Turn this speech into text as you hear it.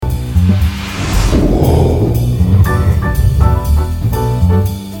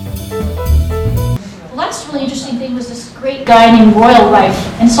guy named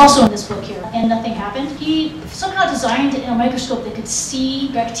Rife, and it's also in this book here, and nothing happened. He somehow designed a microscope that could see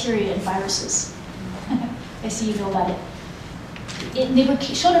bacteria and viruses. I see you know about it.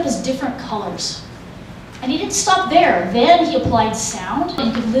 They showed up as different colors. And he didn't stop there. Then he applied sound, and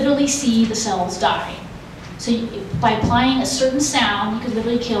you could literally see the cells die. So by applying a certain sound, you could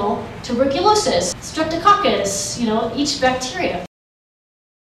literally kill tuberculosis, streptococcus, each bacteria.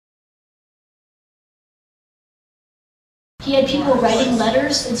 He had people writing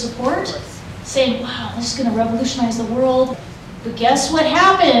letters in support, saying, wow, this is going to revolutionize the world. But guess what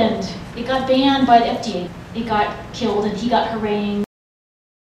happened? It got banned by the FDA. It got killed, and he got harangued.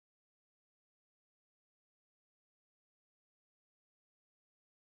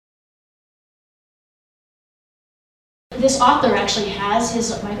 This author actually has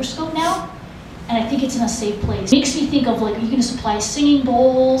his microscope now, and I think it's in a safe place. It makes me think of, like, are you going to supply singing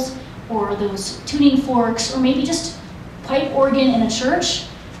bowls, or those tuning forks, or maybe just pipe organ in a church,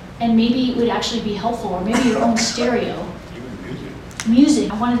 and maybe it would actually be helpful, or maybe your own stereo. Even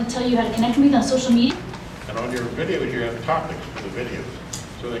Music. I wanted to tell you how to connect with me on social media. And on your videos, you have topics for the videos,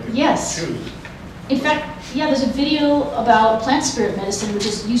 so they can choose. In fact, yeah, there's a video about plant spirit medicine, which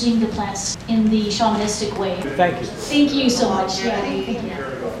is using the plants in the shamanistic way. Thank you. Thank you so much. Yeah,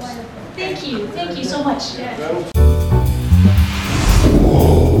 thank you. Thank you so much. Yeah.